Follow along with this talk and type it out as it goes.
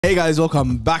Hey guys,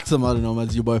 welcome back to the Modern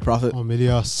Nomads. Your boy Prophet.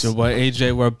 Milios. Your boy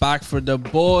AJ. We're back for The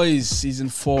Boys season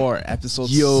 4, episode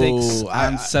 6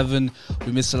 and 7.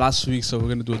 We missed the last week, so we're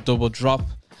gonna do a double drop.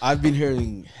 I've been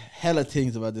hearing hella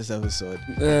things about this episode.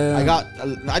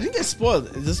 I didn't get spoiled.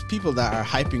 It's just people that are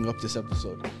hyping up this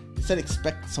episode. They said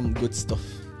expect some good stuff.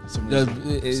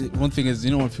 One thing is, you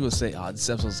know, when people say, "Oh, this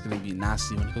episode's gonna be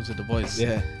nasty," when it comes to The Boys,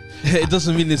 yeah, it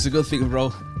doesn't mean it's a good thing,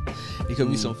 bro. It could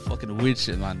be some fucking weird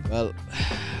shit, man. Well,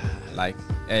 like,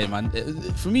 hey, man,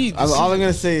 for me, all I'm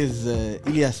gonna say is,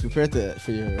 Elias, prepare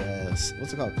for your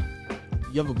what's it called?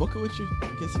 You have a bucket with you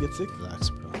in case you get sick. Relax,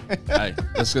 bro. Alright,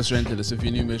 let's get straight into this. If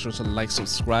you're new, make sure to like,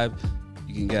 subscribe.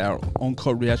 You can get our own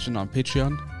cut reaction on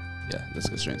Patreon. Yeah, let's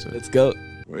get straight into it. Let's go.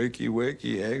 Wakey,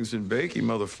 wakey, eggs and bakey,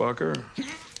 motherfucker.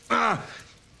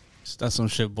 That's some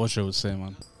shit Butcher would say,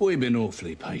 man. We've been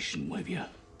awfully patient with you.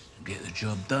 Get the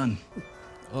job done.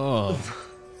 Oh,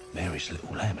 Mary's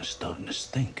little lamb is starting to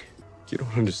stink. You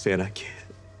don't understand. I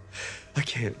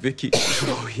can't, Vicky.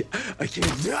 Oh, yeah, I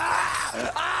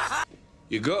can't.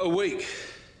 You got a week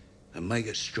and make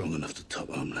it strong enough to top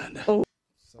Homelander. Oh.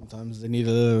 Sometimes they need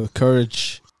a little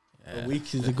courage. Yeah. A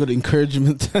week is a good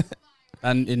encouragement.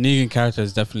 And Negan character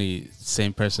is definitely the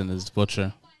same person as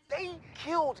Butcher. They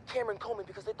killed Cameron Coleman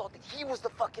because they thought that he was the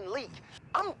fucking leak.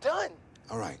 I'm done.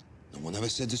 All right. No one ever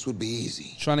said this would be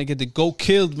easy. Trying to get the goat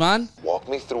killed, man. Walk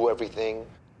me through everything,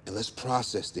 and let's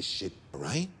process this shit, all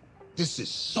right? This is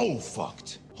so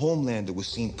fucked. Homelander was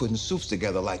seen putting suits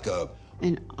together like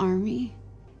an army?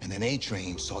 And then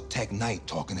A-Train saw Tech Knight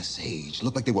talking to Sage.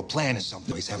 Looked like they were planning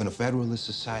something. He's having a Federalist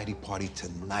Society party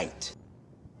tonight.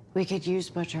 We could use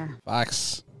Butcher.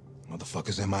 Facts.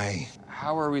 Motherfuckers MIA.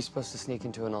 How are we supposed to sneak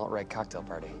into an alt-right cocktail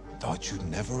party? Thought you'd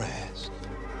never ask.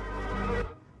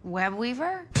 Web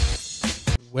Weaver?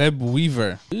 Web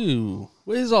Weaver. Ooh,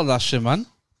 where is all that shit, man?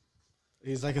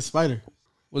 He's like a spider.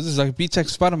 Was this like B-Tech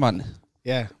Spider-Man?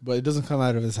 Yeah, but it doesn't come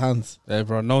out of his hands. Hey,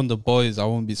 bro, knowing The Boys, I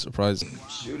won't be surprised.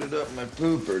 Shoot it up my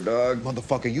pooper, dog.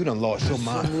 Motherfucker, you done lost your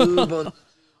mind.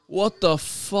 What the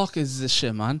fuck is this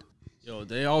shit, man? Yo,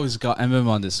 they always got MM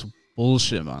on this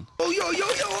bullshit, man. Oh, yo,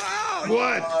 ow!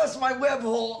 What? Oh, it's my web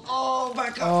hole. Oh,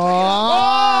 back up.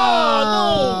 Oh,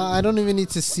 no. I don't even need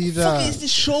to see that. What the fuck is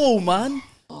this show, man?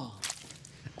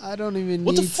 I don't even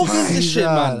What need the fuck to is this see shit,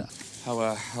 that. man?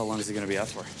 How long is he gonna be out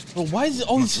for? Bro, why is it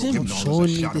always him? Showing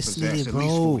me this nigga, bro.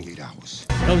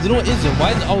 No, you know what is it?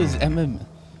 Why is it always MM?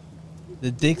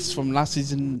 The dicks from last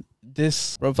season.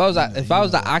 This, bro. If I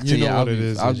was that actor, you know yeah, what it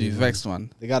is, I'd be you know. vexed,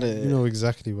 man. They gotta. You know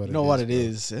exactly what it is. You know what it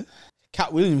is. Eh?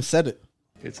 Cat Williams said it.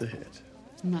 It's a hit.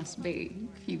 Must be.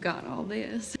 You got all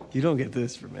this. You don't get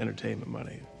this from entertainment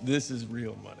money. This is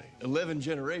real money. 11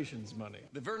 generations money.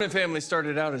 The Vernon family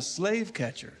started out as slave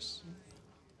catchers.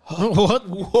 What?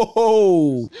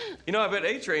 Whoa! You know, I bet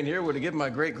A-Train here would have given my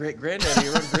great-great-granddaddy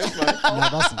a run for his money.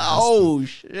 Oh,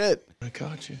 shit. I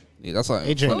caught you. Yeah, that's like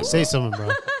AJ, say something,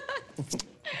 bro.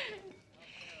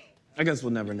 I guess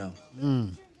we'll never know.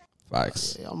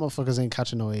 facts. Y'all motherfuckers ain't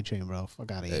catching no A-Train, bro.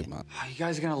 Fuck out of here. Hey, man. You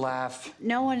guys are gonna laugh.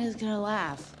 No one is gonna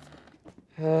laugh.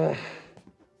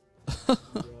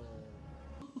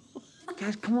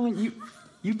 Guys, come on,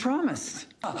 you promised.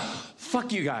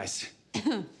 Fuck you guys.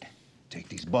 Take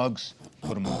these bugs,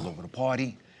 put them all over the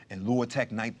party, and lure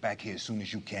Tech Knight back here as soon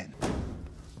as you can.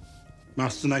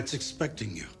 Master Knight's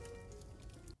expecting you.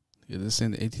 Yeah, this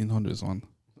ain't the 1800s one.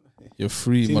 You're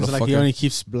free, Seems motherfucker. like he only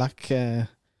keeps black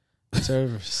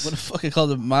servers. What the fuck you call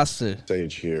the master?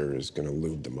 Sage here is gonna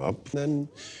lube them up, then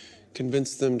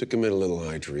convince them to commit a little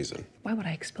high treason. Why would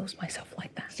I expose myself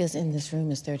like that? Because in this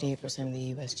room is 38% of the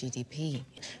U.S. GDP.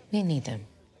 We need them.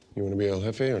 You wanna be El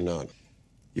Jefe or not?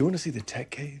 You want to see the tech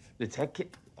cave? The tech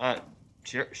kid?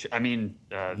 Sure. I mean,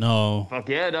 No. fuck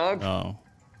yeah, dog. No.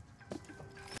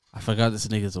 I forgot this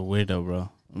nigga's a weirdo, bro.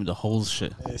 I mean, the whole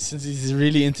shit. Since he's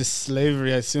really into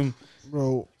slavery, I assume.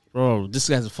 Bro, This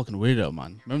guy's a fucking weirdo,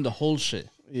 man. Remember the whole shit?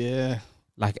 Yeah.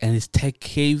 Like, and his tech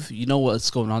cave, you know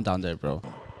what's going on down there, bro.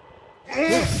 What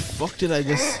the fuck did I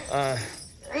just...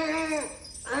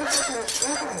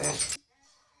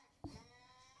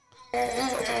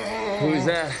 Who's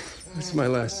that? This is my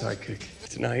last sidekick.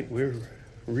 Tonight, we're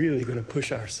really gonna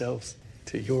push ourselves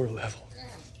to your level.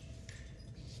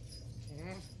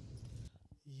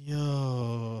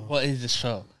 Yo. What is this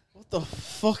show? What the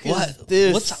fuck is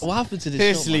this? What happened to this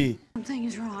Seriously. show, Something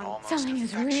is wrong. Something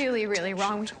is really, really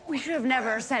wrong. We should have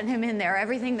never sent him in there.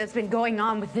 Everything that's been going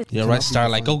on with this. Yeah, right,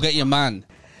 Starlight. Go get your man.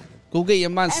 Go get your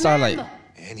man, Starlight.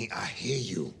 Annie, I hear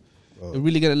you. You're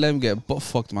really gonna let him get butt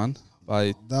fucked, man.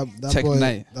 By that Tech boy,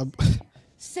 Knight.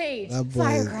 Sage, that boy,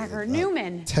 Firecracker,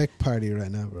 Newman. Tech party right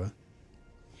now, bro.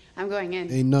 I'm going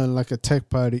in. Ain't nothing like a tech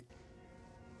party.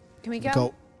 Can we go?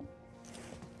 Go.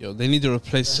 Yo, they need to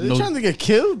replace. They're trying to get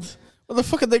killed. What the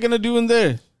fuck are they gonna do in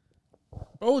there?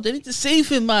 Bro, they need to save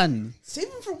him, man. Save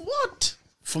him from what?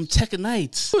 From Tekken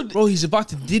Knight. Bro, he's about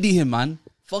to Diddy him, man.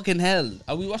 Fucking hell.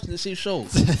 Are we watching the same show?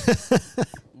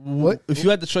 What? If you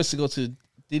had the choice to go to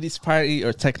Diddy's party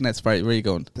or Tekken Knight's party, where are you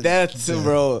going? Death,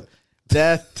 bro.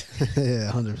 Death.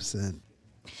 Yeah, 100%.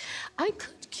 I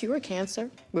could cure cancer,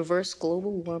 reverse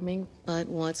global warming, but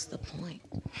what's the point?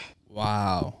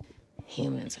 Wow.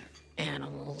 Humans are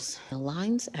animals. The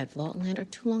lines at Vaultland are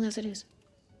too long as it is.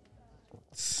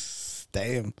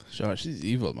 Damn. Sure, she's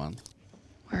evil, man.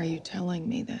 Why are you telling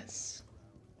me this?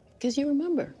 Because you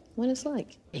remember what it's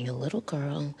like being a little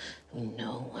girl who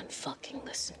no one fucking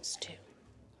listens to.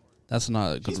 That's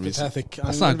not a good reason. Pathetic.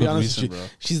 That's I'm not a gonna be good honest reason, with bro. you.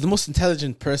 She's the most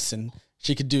intelligent person.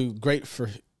 She could do great for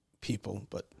people,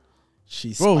 but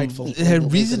she's spiteful. Her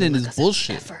reasoning is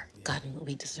bullshit. Never gotten what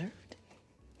we deserved.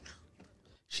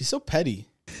 She's so petty.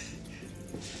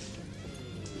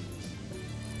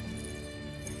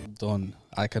 Done.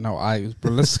 I can know.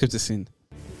 Bro, let's skip this scene.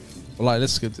 Well,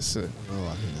 let's skip this scene.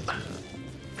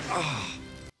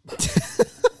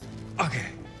 Okay.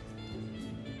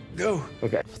 Go.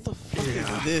 Okay. What the fuck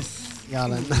is this? Yeah,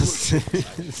 like,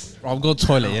 that's Bro, I'm going to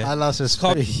toilet, yeah? I lost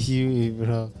respect for Huey,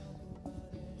 bro.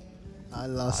 I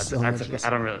lost so much respect. I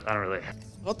don't really.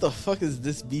 What the fuck is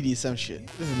this BDSM shit?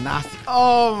 This is nasty.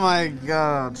 Oh my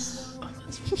god.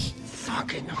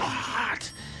 Fucking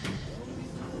hot.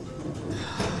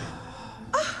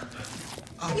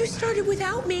 You started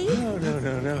without me.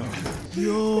 No.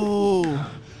 Yo.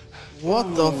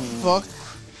 What the fuck?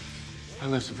 I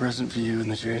left a present for you in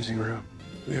the changing room.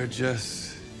 We are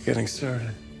just getting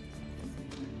started.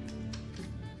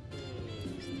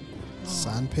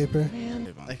 Sandpaper?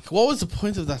 Like, what was the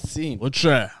point of that scene? What's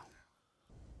that?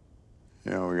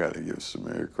 You know, we gotta give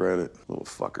Samir credit. Little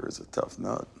fucker is a tough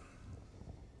nut.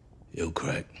 Yo,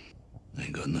 Crack.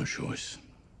 Ain't got no choice.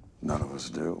 None of us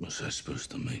do. What's that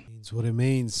supposed to mean? Means what it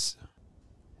means.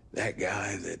 That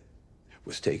guy that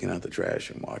was taking out the trash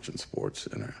and watching Sports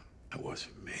Center, that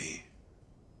wasn't me.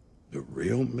 The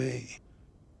real me.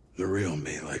 The real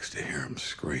me likes to hear him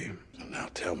scream. So now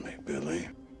tell me, Billy,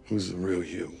 who's the real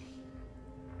you?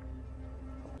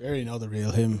 I already know the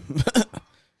real him.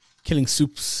 Killing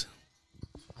soups.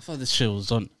 I thought this shit was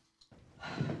done.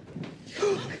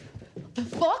 The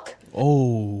fuck?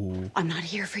 Oh. I'm not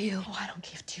here for you. Oh, I don't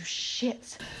give two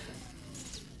shits.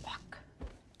 Fuck.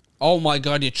 Oh my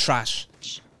god, you're trash.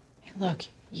 Look,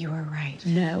 you were right.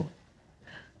 No.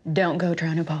 Don't go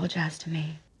trying to apologize to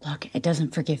me. Look, it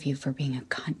doesn't forgive you for being a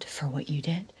cunt for what you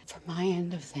did. For my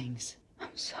end of things,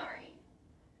 I'm sorry.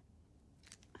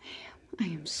 I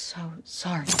am so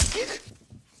sorry.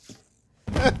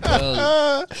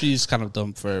 Well, she's kind of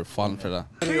dumb for falling for that.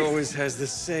 He always has the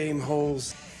same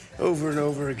holes over and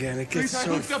over again. It gets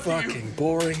so fucking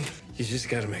boring. You just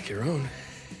gotta make your own.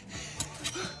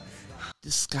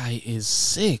 This guy is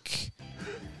sick.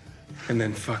 And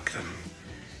then fuck them.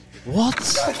 What?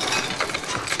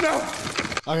 No!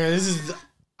 Okay, this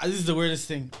is the weirdest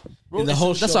thing. Bro, in the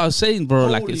whole that's show. what I was saying, bro.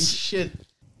 Holy Like, it's shit.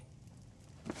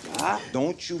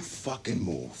 Don't you fucking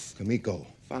move. Kamiko,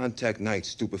 find Tech Knight's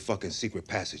stupid fucking secret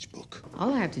passage book.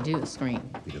 All I have to do is scream.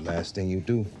 Be the last thing you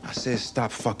do. I said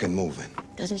stop fucking moving.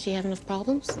 Doesn't she have enough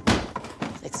problems?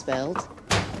 Expelled.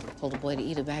 Told a boy to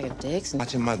eat a bag of dicks. And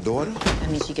Watching my daughter? I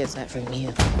mean, she gets that from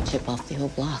you. Chip off the whole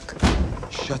block.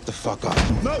 Shut the fuck up.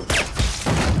 No!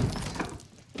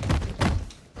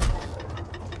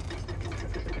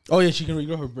 Oh yeah, she can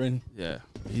regrow her brain. yeah,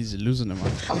 he's losing him,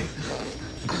 man.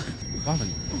 What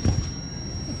happened?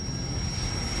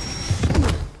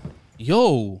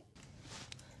 Yo,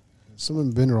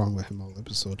 Something been wrong with him all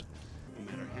episode.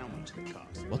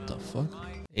 what the fuck?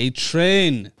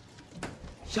 A-Train.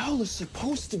 Y'all are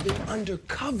supposed to be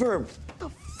undercover. What the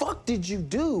fuck did you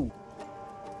do?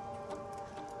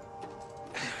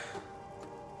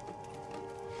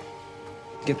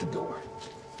 Get the door.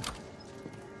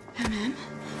 Ma'am?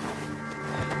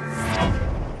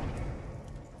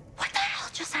 What the hell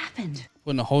just happened?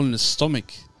 Putting a hole in his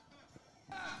stomach.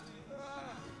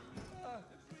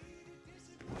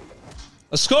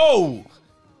 Let's go.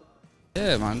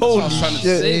 Yeah, man. That's what I was trying to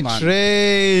say, man.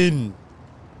 A-Train!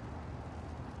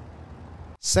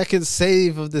 Second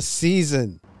save of the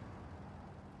season.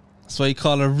 That's why you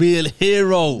call a real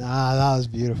hero. Nah, that was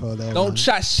beautiful there, Don't man.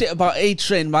 chat shit about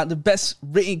A-Train, man. The best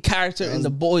written character in The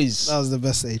Boys. That was the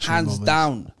best A-Train Hands moment.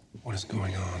 down. What is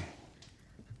going on?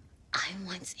 I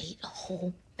once ate a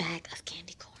whole bag of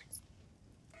candy corns.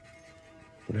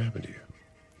 What happened to you?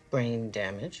 Brain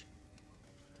damage.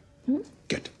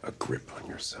 Get a grip on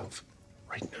yourself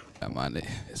right now. Yeah, man,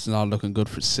 it's not looking good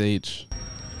for Sage.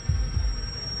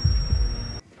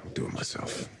 I'll do it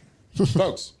myself.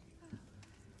 Folks,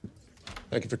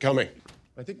 thank you for coming.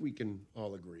 I think we can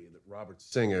all agree that Robert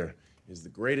Singer is the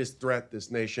greatest threat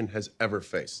this nation has ever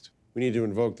faced. We need to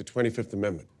invoke the 25th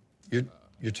Amendment.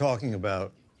 You're talking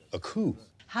about a coup.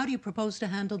 How do you propose to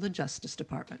handle the Justice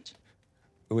Department?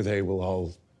 They will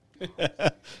all...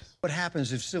 What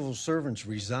happens if civil servants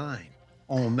resign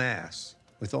en masse?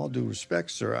 With all due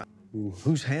respect, sir,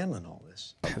 who's handling all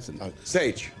this?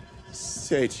 Sage.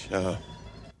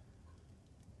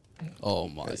 Oh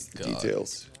my God.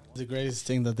 Details. The greatest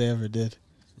thing that they ever did.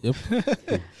 Yep.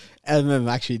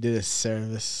 MM actually did a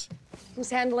service. Who's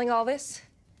handling all this?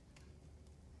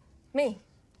 Me.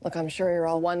 Look, I'm sure you're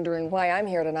all wondering why I'm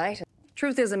here tonight.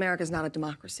 Truth is, America's not a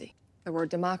democracy. The word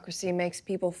democracy makes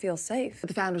people feel safe. But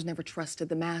the founders never trusted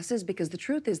the masses because the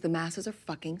truth is the masses are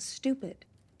fucking stupid.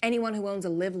 Anyone who owns a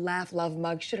live, laugh, love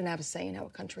mug shouldn't have a say in how a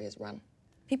country is run.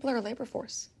 People are a labor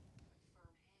force.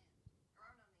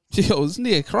 Yo, isn't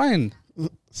he crying?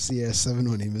 CR7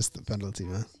 when he missed the penalty,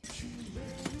 man.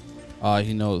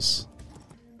 He knows.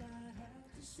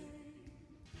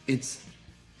 It's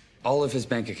all of his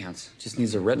bank accounts. Just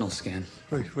needs a retinal scan.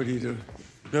 Wait, what are you doing?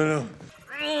 No.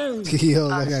 Yo,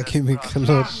 that guy came in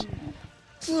clutch.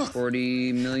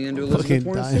 40 million to Fucking Elizabeth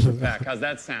Warren dying. super PAC. How's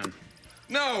that sound?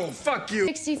 No, fuck you.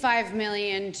 65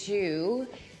 million to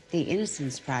the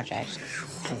Innocence Project.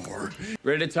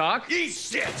 Ready to talk? Eat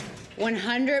shit!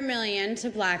 100 million to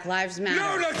Black Lives Matter.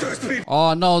 No, not those people!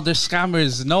 Oh no, they're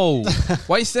scammers. No.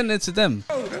 Why you sending it to them?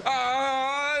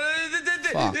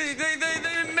 They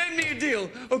made me a deal,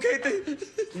 okay?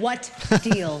 What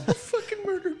deal? Fucking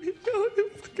murder me.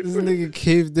 This nigga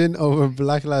caved in over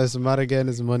Black Lives Matter getting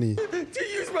his money. To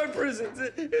use my prisons.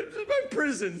 My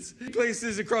prisons.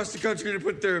 Places across the country to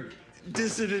put their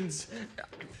dissidents.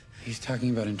 He's talking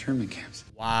about internment camps.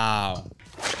 Wow.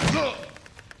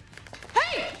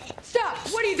 Hey! Stop!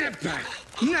 What are you doing? Get back!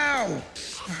 Now!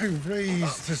 I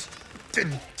raised this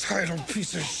entitled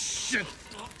piece of shit.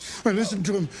 I listened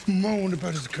to him moan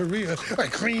about his career. I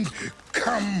cleaned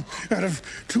cum out of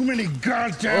too many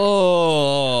goddamn...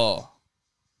 Oh.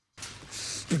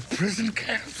 But prison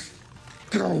camps?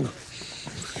 Go.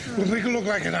 We'll make it look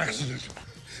like an accident.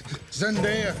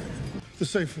 Zendaya, the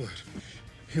safe word.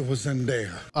 It was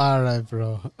Zendaya. All right,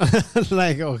 bro.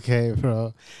 Like, okay,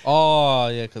 bro. Oh,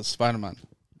 yeah, because Spider-Man.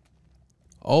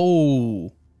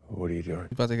 Oh. What are you doing? You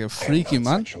about to get freaky, I'm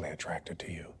man. sexually attracted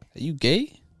to you. Are you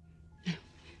gay?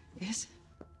 This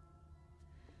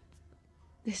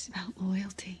is about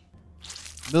loyalty.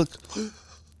 Milk.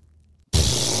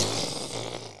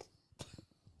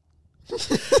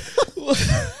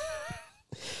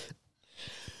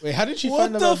 Wait, how did she What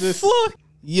find out the about this? fuck?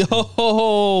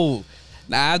 Yo.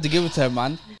 Nah, I have to give it to her,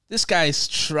 man. This guy is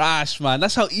trash, man.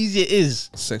 That's how easy it is.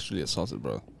 Sexually assaulted,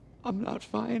 bro. I'm not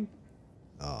fine.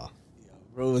 Oh,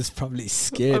 bro was probably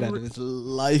scared out of his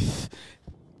life.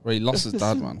 Bro, he lost his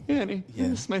dad, man. Annie,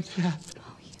 this is my dad.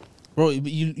 Bro,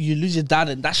 you lose your dad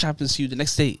and that shit happens to you the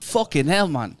next day. Fucking hell,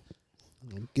 man.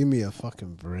 Give me a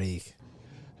fucking break.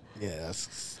 Yeah,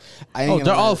 that's...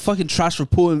 They're all fucking trash for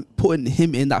putting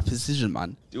him in that position,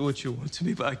 man. Do what you want to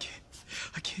me, but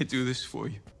I can't do this for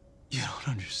you. You don't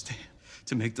understand.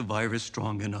 To make the virus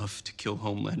strong enough to kill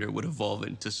Homelander would evolve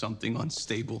into something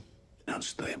unstable.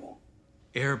 Unstable.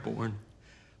 Airborne.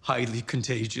 Highly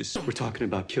contagious. We're talking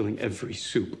about killing every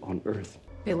soup on Earth.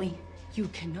 Billy, you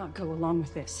cannot go along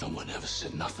with this. No one ever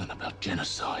said nothing about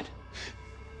genocide.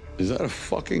 Is that a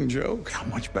fucking joke? How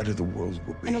much better the world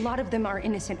will be. And a lot of them are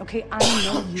innocent, okay? I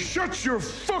know you. Shut your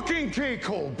fucking cake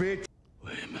hole, bitch!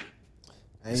 Wait a minute.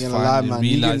 I ain't gonna lie, man.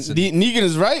 Negan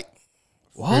is right.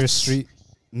 What? First Street.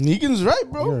 Negan's right,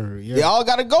 bro. You're They all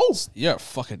gotta go. You're a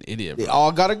fucking idiot, bro. They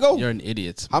all gotta go. You're an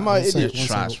idiot. I'm man. an idiot. You're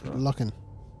trash, bro. Looking.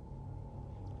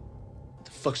 What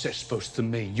the fuck's that supposed to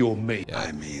mean? You're me.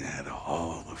 I mean, out of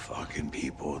all the fucking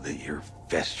people that your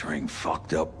festering,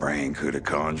 fucked up brain could have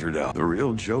conjured up, the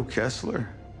real Joe Kessler?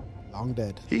 Long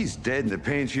dead. He's dead in the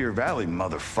Panchir Valley,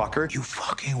 motherfucker. You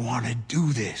fucking want to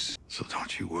do this. So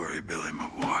don't you worry, Billy, my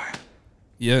boy.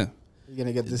 Yeah. You're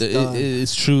gonna get this done.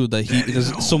 It's true that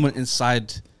there's someone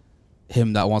inside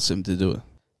him that wants him to do it.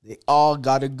 They all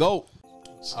gotta go.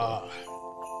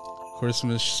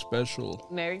 Christmas special.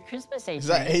 Merry Christmas, A-Train. Is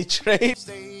that A-Train?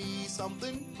 Say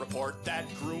something. Report that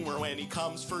groomer when he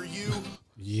comes for you.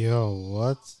 Yo,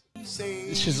 what?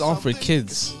 This shit's on for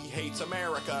kids. He hates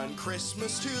America and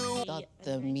Christmas too. Thought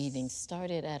the meeting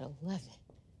started at 11.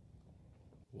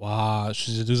 Wow,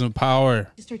 she's losing power.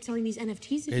 To start selling these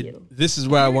NFTs of you. This is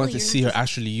where I want to You're see not her just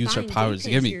actually use her buying powers.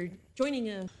 because Get me? You're joining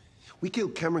a... We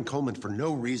killed Cameron Coleman for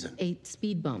no reason. A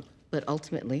speed bump, but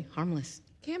ultimately harmless.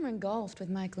 Cameron golfed with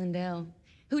Mike Lindell,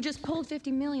 who just pulled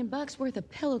 $50 million worth of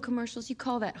pillow commercials. You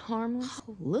call that harmless?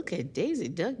 Oh, look at Daisy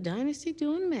Duck Dynasty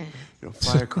doing math. You know,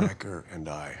 Firecracker and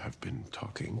I have been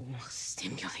talking.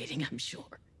 Stimulating, I'm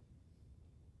sure.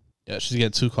 Yeah, she's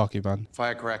getting too cocky, man.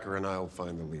 Firecracker and I will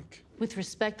find the leak. With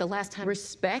respect, the last time...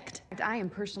 Respect? I am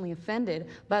personally offended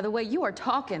by the way you are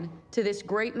talking to this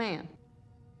great man.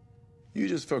 You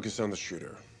just focus on the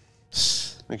shooter.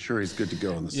 Make sure he's good to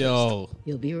go on the 6th. Yo.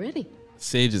 You'll be ready.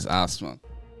 Sage's ass, man.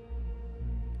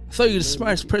 I thought you were the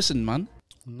smartest person, man.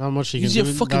 Not much you Use can your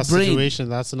do in fucking that brain. situation.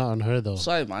 That's not on her, though.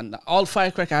 Sorry, man. All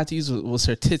Firecracker had to use was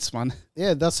her tits, man.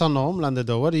 Yeah, that's on the Homelander,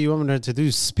 though. What do you want her to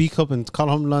do? Speak up and call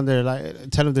Homelander,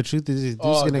 like, tell him the truth? He's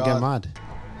gonna get mad.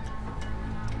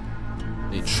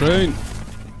 They train.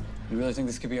 You really think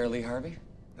this could be our Lee Harvey?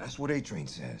 That's what A-Train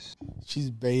says. She's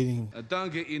baiting.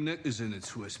 Don't get your knickers in a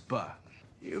twist, but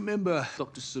you remember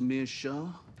Dr. Samir Shah?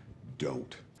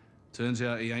 Don't. Turns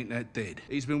out he ain't that dead.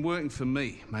 He's been working for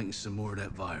me, making some more of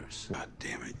that virus. God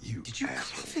damn it, you Did you cut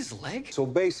off his leg? So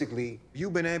basically,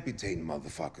 you've been amputating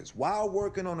motherfuckers while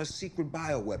working on a secret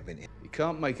bioweapon. You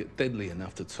can't make it deadly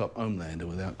enough to top Homelander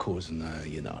without causing a,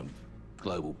 you know,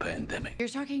 global pandemic. You're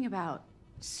talking about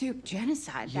soup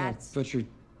genocide. That's But you're...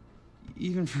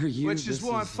 Even for you, Which is this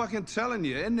why I'm fucking telling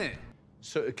you, isn't it?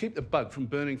 So to keep the bug from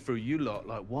burning through you lot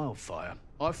like wildfire,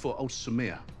 I thought old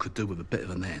Samir could do with a bit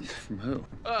of an hand. From who?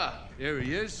 Ah, here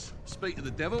he is. Speak to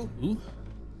the devil. Ooh.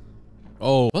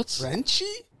 Oh, what? Frenchie?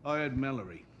 I had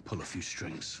Mallory pull a few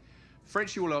strings.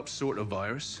 Frenchie will help sort the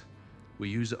virus. We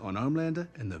use it on Homelander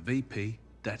and the VP.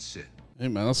 That's it. Hey,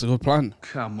 man, that's a good plan.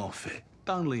 Come off it.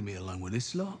 Don't leave me alone with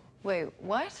this lot. Wait,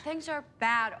 what? Things are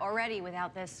bad already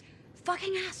without this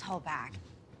fucking asshole back.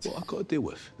 What I gotta deal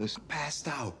with? This passed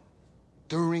out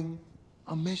during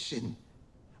a mission.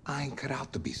 I ain't cut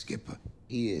out to be Skipper.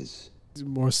 He is. He's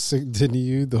more sick than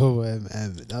you, though,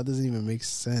 that doesn't even make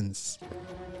sense.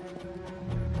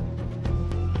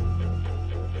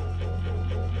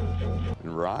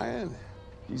 And Ryan,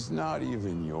 he's not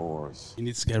even yours. He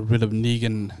needs to get rid of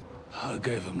Negan. I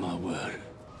gave him my word.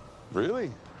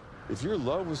 Really? If your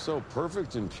love was so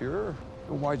perfect and pure,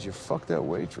 then why'd you fuck that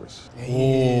waitress?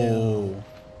 Oh.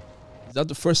 Is that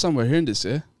the first time we're hearing this,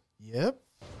 yeah? Yep.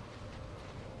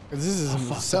 'Cause this is I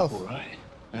fucked himself. up, all right?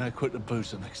 And I quit the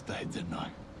booze the next day, didn't I?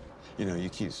 You know, you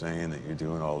keep saying that you're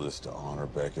doing all this to honor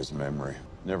Becca's memory.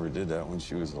 Never did that when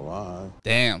she was alive.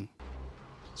 Damn.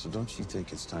 So don't you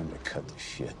think it's time to cut the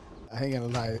shit? I ain't gonna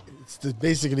lie. It's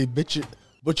basically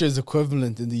Butcher's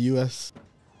equivalent in the US.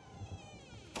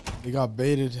 They got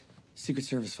baited. Secret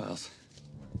Service files.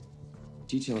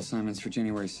 Detail assignments for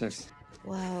January 6th.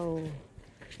 Whoa.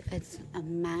 It's a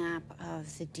map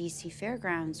of the DC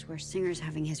Fairgrounds where Singer's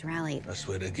having his rally. That's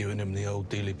where they're giving him the old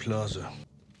Dealey Plaza.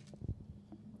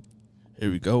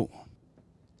 Here we go.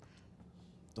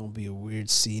 Don't be a weird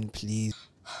scene, please.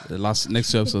 The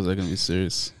next two episodes are gonna be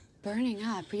serious. Burning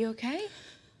up. Are you okay?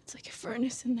 It's like a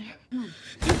furnace in there.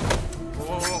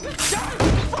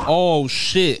 Oh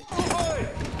shit!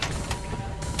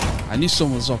 I knew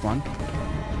someone was up, man.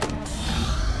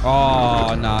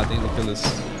 Oh nah, they look at this.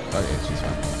 Okay, she's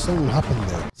fine. Something happened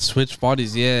there. Switch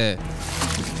bodies, yeah.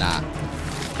 Nah.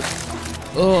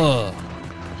 Ugh.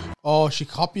 Oh, she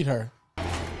copied her.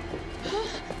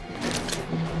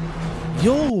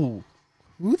 Yo,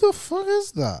 who the fuck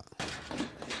is that?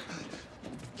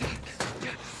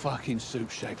 Fucking soup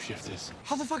shapeshifters.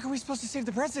 How the fuck are we supposed to save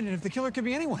the president if the killer could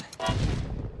be anyone?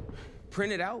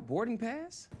 Printed out boarding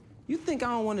pass? You think I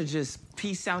don't want to just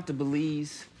peace out to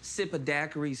Belize, sip a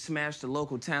daiquiri, smash the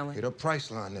local talent? Hit a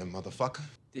price line there, motherfucker.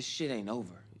 This shit ain't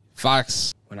over.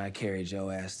 Facts. When I carried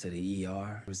Joe ass to the ER,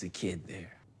 there was a kid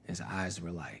there. His eyes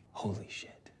were like, holy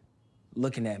shit.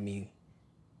 Looking at me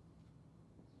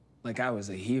like I was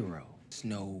a hero. There's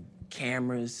no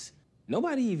cameras.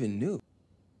 Nobody even knew.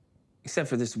 Except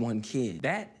for this one kid.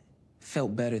 That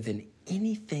felt better than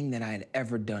anything that I had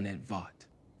ever done at Vought.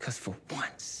 Because for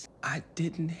once, I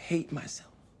didn't hate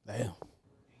myself. Damn.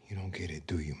 You don't get it,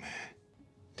 do you, man?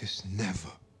 This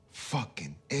never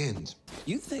fucking ends.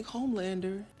 You think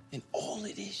Homelander and all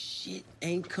of this shit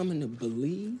ain't coming to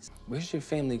Belize? Where's your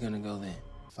family gonna go then?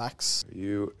 Facts. Are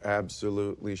you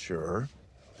absolutely sure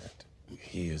that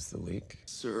he is the leak?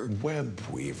 Sir. Web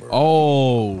Weaver.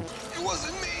 Oh. It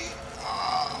wasn't me.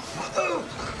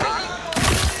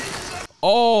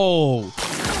 Oh.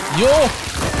 Yo.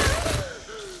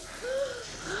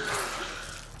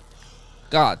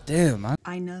 God damn, man.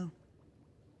 I know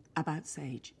about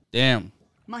Sage. Damn.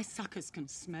 My suckers can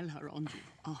smell her on you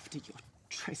after your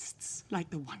trysts, like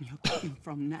the one you're coming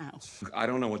from now. I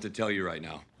don't know what to tell you right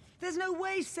now. There's no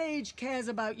way Sage cares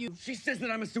about you. She says that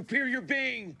I'm a superior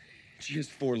being. She has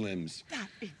 4 limbs. That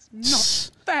is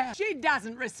not fair. She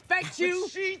doesn't respect you.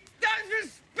 But she does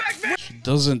respect me. She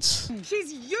doesn't.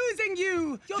 She's using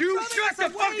you. You're You throwing shut us the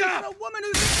away fuck up. for a woman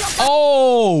who thinks you're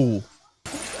Oh!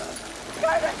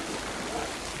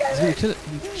 He's gonna kill it.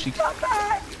 She...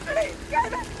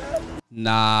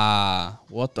 Nah.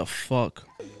 What the fuck?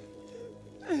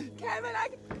 Kevin,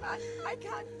 I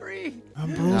can't breathe. Nah,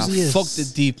 Ambrosius. fuck the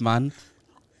deep, man.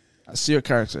 I see your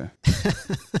character.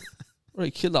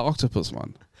 Right, kill the octopus,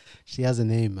 man. She has a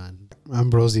name, man.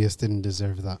 Ambrosius didn't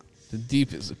deserve that. The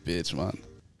deep is a bitch, man.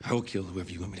 I will kill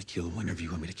whoever you want me to kill, whenever you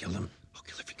want me to kill them. I'll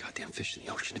kill every goddamn fish in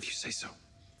the ocean if you say so.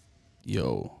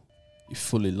 Yo, you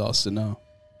fully lost it now.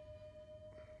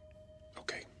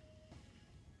 Okay.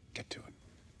 Get to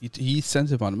it. He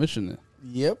sent him on a mission.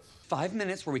 Yep. 5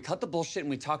 minutes where we cut the bullshit and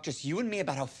we talk just you and me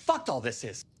about how fucked all this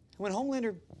is. When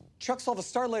Homelander chucks all the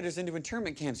Starlighters into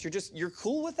internment camps, you're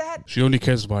cool with that? She only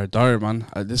cares about her daughter, man,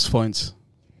 at this point.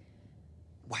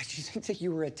 Why did you think that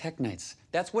you were at Tech Nights?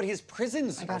 That's what his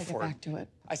prisons I are gotta get for. back to it.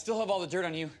 I still have all the dirt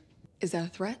on you. Is that a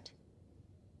threat?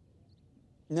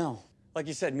 No. Like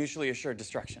you said, mutually assured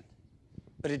destruction.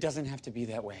 But it doesn't have to be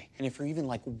that way. And if you're even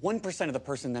like 1% of the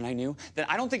person that I knew, then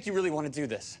I don't think you really want to do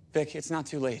this. Vic, it's not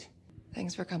too late.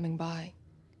 Thanks for coming by.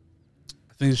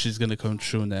 I think she's gonna come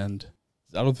true in the end.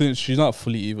 I don't think she's not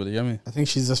fully evil, you get me? I think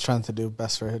she's just trying to do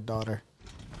best for her daughter.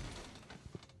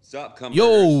 Stop, come.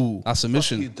 Yo, that's a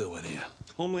mission. What you doing here?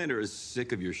 Homelander is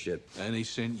sick of your shit. And he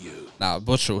sent you. Nah,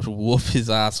 Butcher would whoop his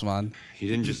ass, man. He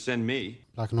didn't just send me.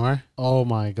 Black Noir? Oh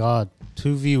my god.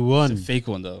 2v1. It's a fake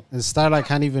one, though. And Starlight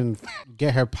can't even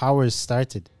get her powers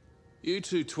started. You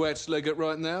two twats leg it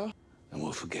right now. And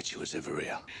we'll forget you as ever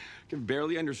real. I can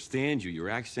barely understand you. Your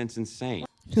accent's insane.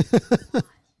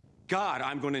 God,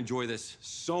 I'm going to enjoy this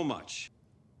so much.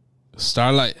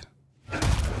 Starlight.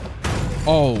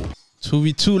 Oh,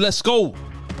 2v2, let's go.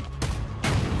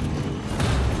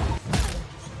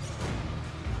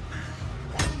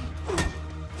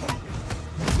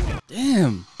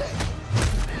 Damn.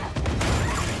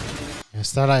 Yeah,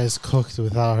 Starlight is cooked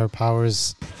without her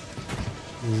powers.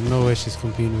 There's no way she's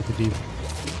competing with the deep.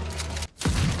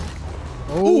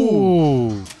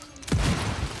 Oh.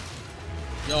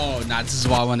 Yo, nah, this is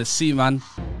what I want to see, man.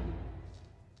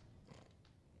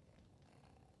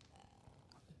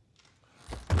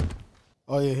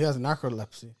 Oh yeah, he has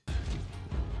narcolepsy.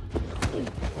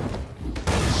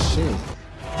 Shit.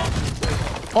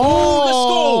 Oh, let's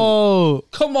go.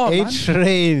 Come on, man.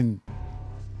 A-Train.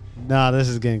 Nah, this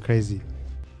is getting crazy.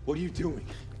 What are you doing?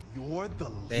 You're the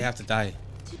They have to die.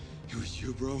 It was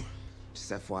you, bro.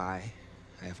 Just FYI,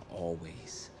 I have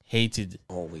always Hated.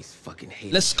 fucking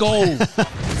hated. Let's go.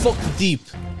 Fuck the deep.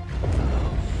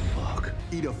 Fuck.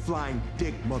 Eat a flying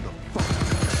dick,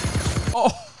 motherfucker.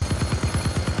 Oh.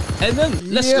 And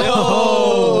then let's Yo.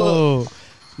 go.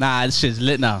 Nah, this shit's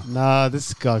lit now. Nah,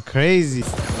 this got crazy.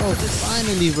 Oh,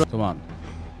 finally, bro. Come on.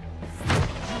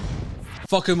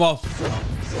 Fuck him up.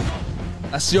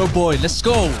 That's your boy. Let's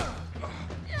go.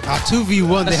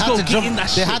 2v1. They Let's had go. to Get jump. in that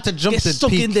They shit. had to jump Get the stuck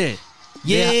peak. in there.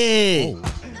 Yeah.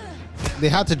 They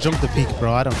had to jump the peak,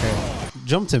 bro. I don't care.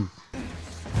 Jumped him.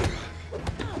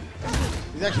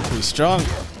 He's actually pretty strong.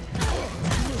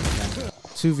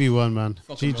 2v1, man.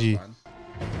 GG. Up, man.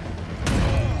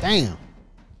 Damn.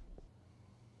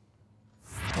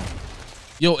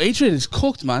 Yo, A-Train is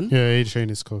cooked, man. Yeah,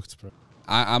 A-Train is cooked, bro.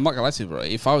 I'm not gonna lie to you, bro.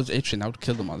 If I was A-Train, I would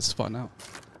kill them on the spot now.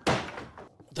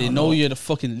 They know you're the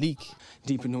fucking leak.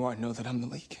 Deep in Noir know that I'm the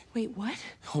leak. Wait, what?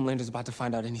 Homelander's about to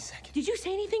find out any second. Did you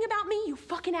say anything about me, you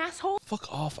fucking asshole?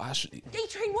 Fuck off, Ashley.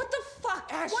 A-Train, what the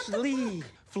fuck? What the Ashley,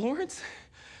 Florence,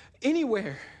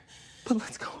 anywhere. But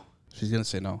let's go. She's gonna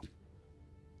say no.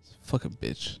 Fucking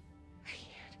bitch.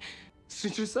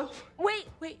 Suit yourself. Wait.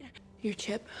 Your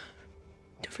chip.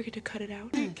 Don't forget to cut it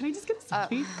out. Can I just get a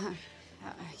selfie?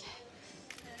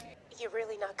 You're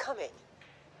really not coming.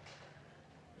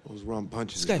 Those wrong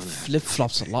punches. This guy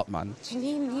flip-flops a lot, man.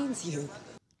 Janine needs you.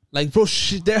 Like, bro,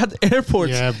 they're at the airport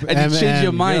and you change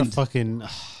your mind. Fucking, I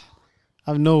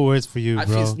have no words for you,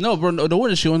 bro. No, bro, no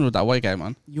wonder she went with that white guy,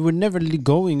 man. You were never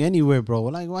going anywhere, bro.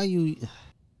 Like, why you...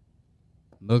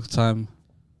 Milk time.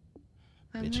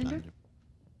 Homelander?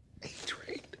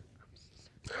 A-Train.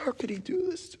 How could he do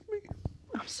this to me?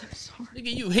 I'm so sorry.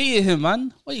 Nigga, you hated him,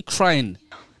 man. Why are you crying?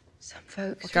 Some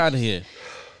folks. Fuck out of here.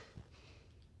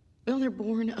 Well, they're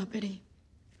born uppity.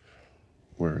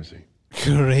 Where is he?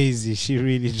 Crazy. She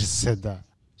really just said that.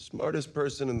 Smartest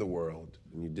person in the world.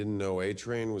 And you didn't know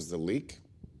A-Train was the leak?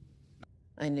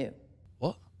 I knew.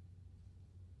 What?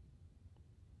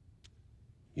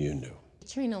 You knew.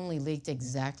 Train only leaked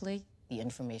exactly the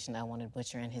information I wanted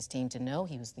Butcher and his team to know.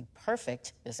 He was the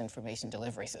perfect disinformation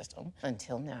delivery system.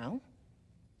 Until now.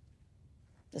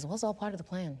 This was all part of the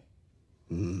plan.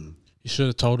 You should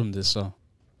have told him this, though.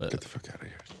 Get the fuck out of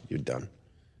here. You're done.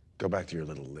 Go back to your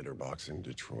little litter box in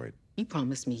Detroit. You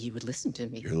promised me you would listen to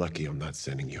me. You're lucky I'm not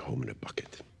sending you home in a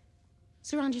bucket.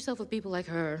 Surround yourself with people like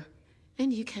her,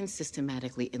 and you can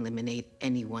systematically eliminate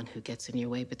anyone who gets in your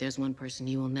way. But there's one person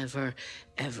you will never,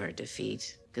 ever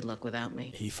defeat. Good luck without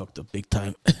me. He fucked up big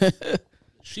time.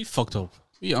 She fucked up.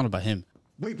 What are you on about him?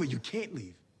 Wait, but you can't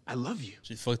leave. I love you.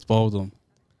 She fucked both of them.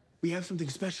 We have something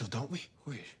special, don't we?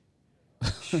 Wait.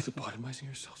 She's lobotomizing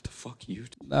herself to fuck you.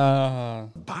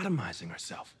 Lobotomizing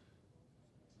herself.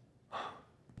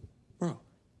 Bro.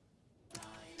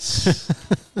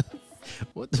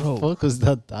 What the fuck was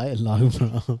that dialogue,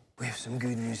 bro? We have some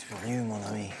good news for you, mon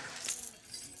ami.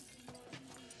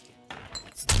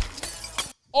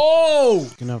 Oh!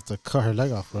 Gonna have to cut her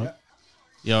leg off, bro.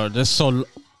 Yo, they're so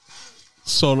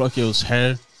lucky it was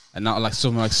her and not like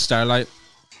something like Starlight.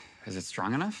 Is it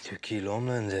strong enough? To kill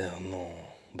Homelander, no.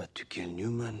 But to kill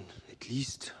Newman, at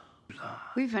least.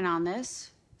 We've been on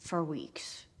this for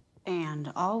weeks,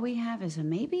 and all we have is a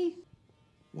maybe.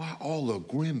 Why all the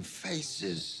grim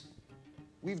faces?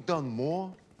 We've done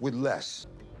more with less.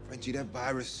 Frenchie, that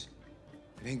virus,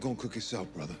 it ain't gonna cook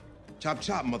itself, brother. Chop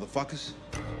chop, motherfuckers.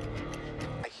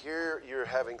 I hear you're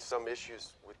having some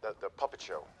issues with the puppet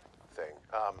show thing.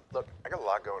 Look, I got a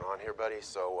lot going on here, buddy,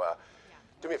 so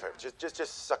do me a favor.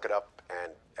 Just suck it up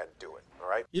and do it, all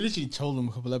right? You literally told him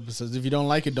a couple episodes, if you don't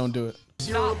like it, don't do it.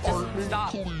 Stop, just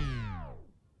stop. The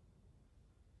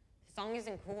song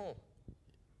isn't cool.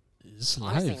 It's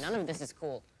Honestly, live. none of this is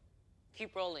cool.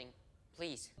 Keep rolling,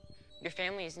 please. Your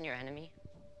family isn't your enemy.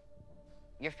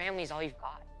 Your family is all you've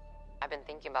got. I've been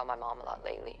thinking about my mom a lot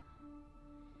lately.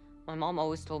 My mom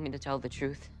always told me to tell the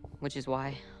truth, which is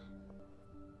why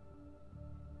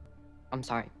I'm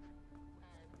sorry.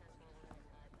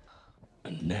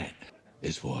 And that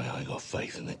is why I got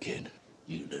faith in the kid.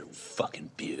 You little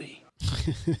fucking beauty.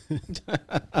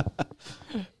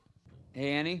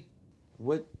 Hey, Annie.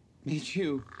 What made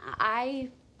you? I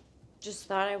just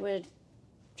thought I would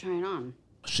try it on.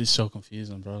 She's so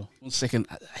confusing, bro. 1 second,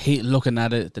 I hate looking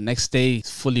at it. The next day,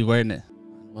 it's fully wearing it.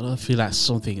 But I feel like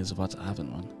something is about to happen,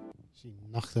 man. She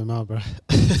knocked him out, bro.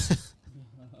 She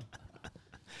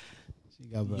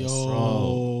got bro.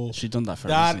 Yo, She done that for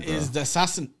that a reason, is bro. the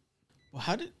assassin. Well,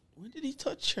 when did he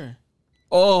touch her?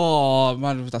 Oh,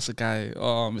 man, that's a guy.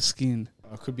 Oh, Miskeen.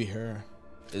 Oh, it could be her.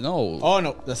 No. Oh,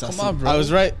 no, that's Come assassin. on, bro. I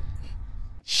was right.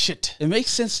 Shit. It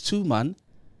makes sense too, man.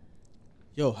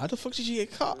 Yo, how the fuck did she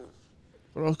get caught?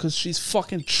 Bro, because she's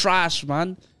fucking trash,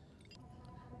 man.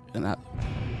 And that.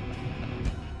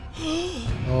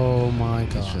 Oh my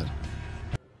god.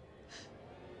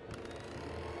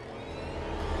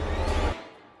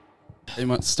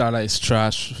 Starlight is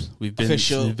trash. We've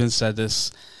been said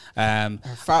this.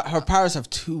 Her powers have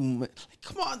too much. Like,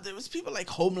 come on, there was people like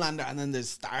Homelander, and then there's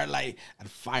Starlight and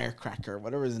Firecracker,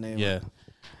 whatever his name. Yeah.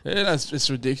 Yeah, it's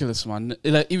ridiculous, man.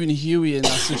 Like even Huey in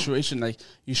that situation, like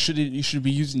you should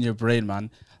be using your brain,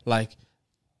 man. Like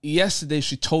yesterday,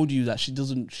 she told you that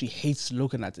she hates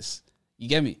looking at this. You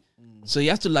get me? So you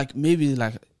have to like maybe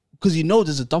like because you know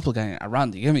there's a doppelganger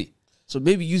around. You get me? So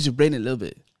maybe use your brain a little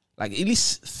bit. Like at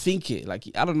least think it. Like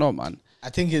I don't know, man. I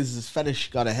think his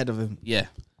fetish got ahead of him. Yeah.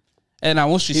 And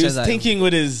once she he said was that, thinking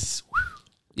with his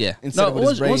yeah. instead of with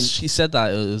his brain. Once she said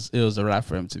that, it was a wrap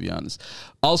for him, to be honest.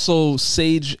 Also,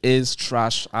 Sage is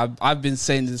trash. I've been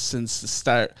saying this since the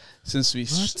start. Since we,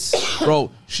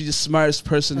 bro, she's the smartest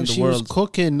person in the she world. Was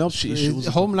cooking up. She was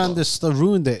Homelander still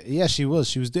ruined it. Yeah, she was.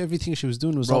 She was everything she was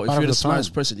doing was all bro. If part you're of the the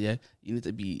smartest plan. person, yeah, you need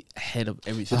to be ahead of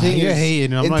everything. The thing you're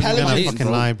hating. I'm not even gonna fucking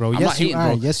lie, bro. I'm Yes, not hating, you are.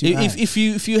 bro. Yes, you are.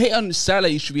 If you hate on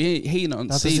Starlight, you should be hating on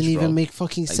That Sage. doesn't even bro. make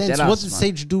fucking Like, sense. deadass, What did man.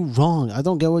 Sage do wrong? I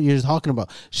don't get what you're talking about.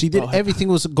 She did everything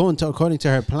was going to according to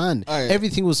her plan. All right.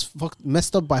 Everything was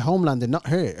messed up by Homelander, not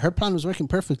her. Her plan was working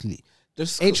perfectly.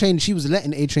 A-Train, she was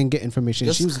letting A-Train get information.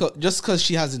 Just because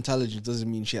she has intelligence doesn't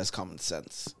mean she has common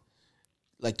sense.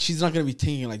 Like, she's not going to be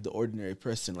thinking like the ordinary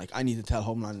person. Like, I need to tell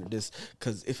Homelander this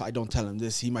because if I don't tell him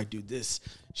this, he might do this.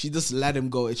 She just let him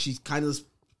go. And she kind of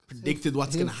predicted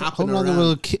what's going to happen.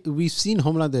 Homelander we've seen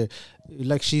Homelander,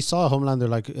 like she saw Homelander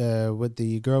like with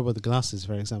the girl with the glasses,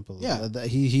 for example. Yeah.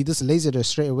 He just lasered her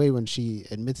straight away when she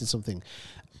admitted something.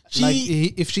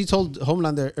 If she told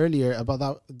Homelander earlier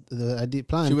about the idea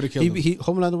plan, she would have killed him.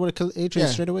 Homelander would have killed A-Train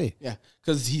straight away. Yeah,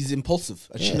 because he's impulsive.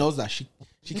 And she knows that. She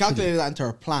calculated that into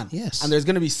her plan. Yes. And there's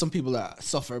going to be some people that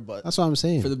suffer, but that's what I'm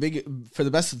saying. For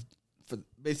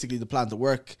basically the plan to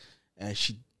work,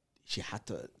 she had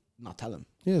to not tell him.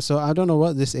 Yeah, so I don't know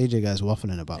what this AJ guy's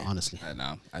waffling about, honestly. I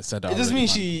know. I said It doesn't mean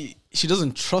she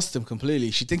doesn't trust him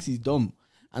completely. She thinks he's dumb.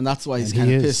 And that's why he's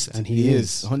kind of pissed. And he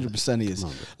is. 100% he is.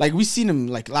 Like, we seen him,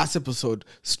 like, last episode,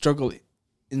 struggle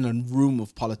in a room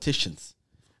of politicians.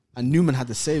 And Newman had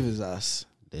to save his ass.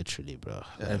 Literally, bro.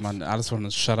 Yeah, man, I just want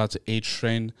to shout out to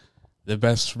A-Train, the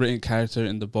best written character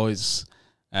in The Boys.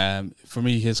 For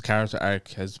me, his character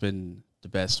arc has been the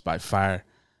best by far.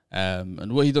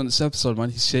 And what he done this episode, man,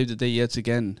 he saved the day yet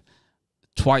again.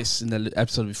 Twice in the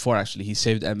episode before, actually, he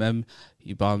saved MM.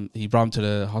 He brought him to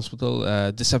the hospital.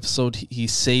 This episode,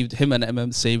 him and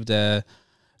MM saved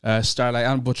Starlight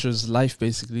and Butcher's life,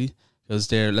 basically,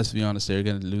 because let's be honest, they're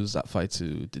gonna lose that fight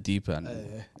to the Deep.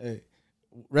 And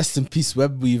rest in peace,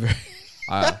 Web Weaver.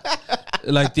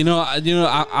 I've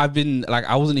been like,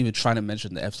 I wasn't even trying to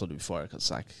mention the episode before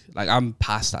because like I'm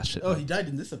past that shit. Oh, he died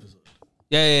in this episode.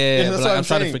 Yeah. That's But what I'm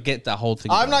trying to forget that whole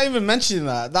thing. I'm not even mentioning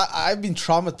that. I've been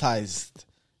traumatized.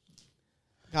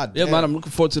 God yeah, damn. man. I'm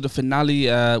looking forward to the finale.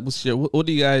 What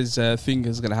do you guys think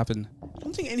is gonna happen? I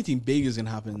don't think anything big is gonna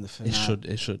happen in the finale.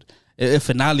 It should. A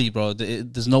finale, bro.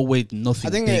 There's no way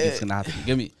nothing big is gonna happen. You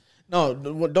get me? No,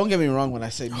 don't get me wrong when I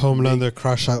say Homelander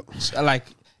crash out. Like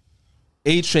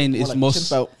A-Train is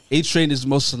like A-Train is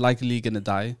most likely gonna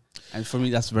die, and for me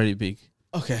that's very big.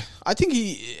 Okay, I think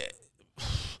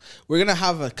we're gonna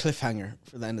have a cliffhanger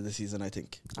for the end of the season. I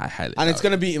think, and it's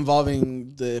gonna be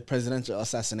involving the presidential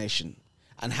assassination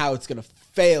and how it's gonna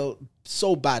fail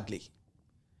so badly.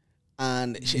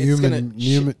 And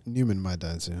Newman might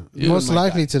die too. Most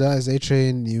likely to die is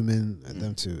A-Train, Newman, and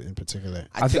them two in particular.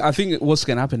 I think what's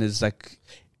gonna happen is like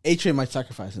A-Train might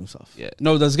sacrifice himself. Yeah,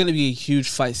 no, there's gonna be a huge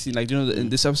fight scene, like in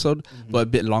this episode, but a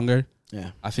bit longer.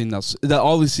 Yeah, I think that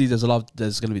obviously there's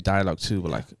gonna be dialogue too, but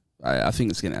like I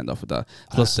think it's gonna end off with that.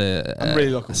 Plus I'm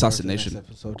really looking assassination forward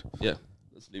to the next episode. Yeah,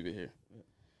 let's leave it here.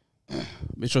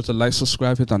 Make sure to like,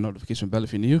 subscribe, hit that notification bell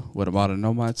if you're new. We're the Modern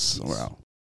Nomads. We're out.